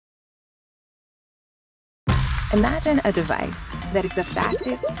Imagine a device that is the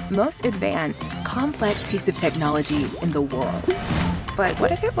fastest, most advanced, complex piece of technology in the world. But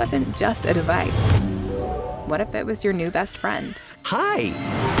what if it wasn't just a device? What if it was your new best friend? Hi!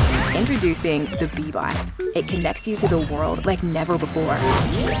 Introducing the Bee-Bot. It connects you to the world like never before.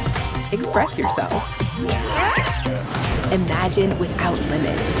 Express yourself. Imagine without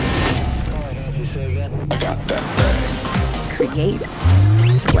limits. Create,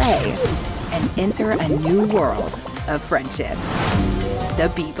 play, and enter a new world of friendship. The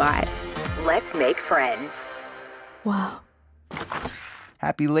Bee-Bot. Let's make friends. Wow.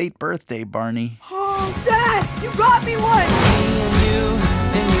 Happy late birthday, Barney. Oh, Dad, you got me one!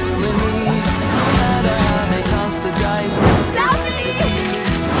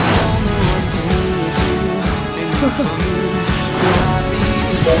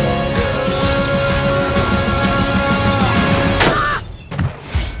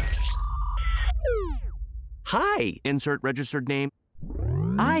 Hi! Insert registered name.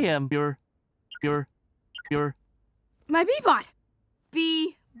 I am your... My Bee-Bot.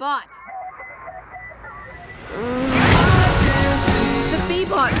 Bee-Bot. The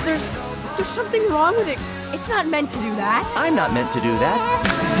Bee-Bot, there's something wrong with it. It's not meant to do that. I'm not meant to do that.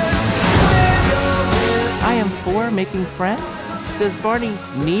 I am for making friends. Does Barney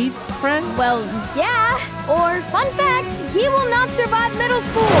need friends? Well, yeah. Or, fun fact, he will not survive middle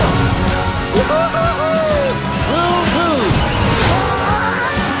school.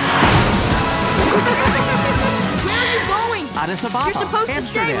 Where are you going? Addis Ababa, You're supposed to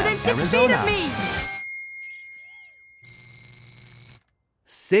stay Amsterdam, within 6 Arizona. feet of me.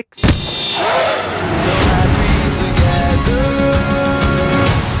 6?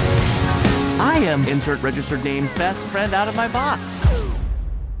 I am insert registered name's best friend out of my box.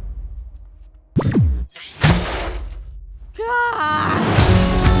 Ah!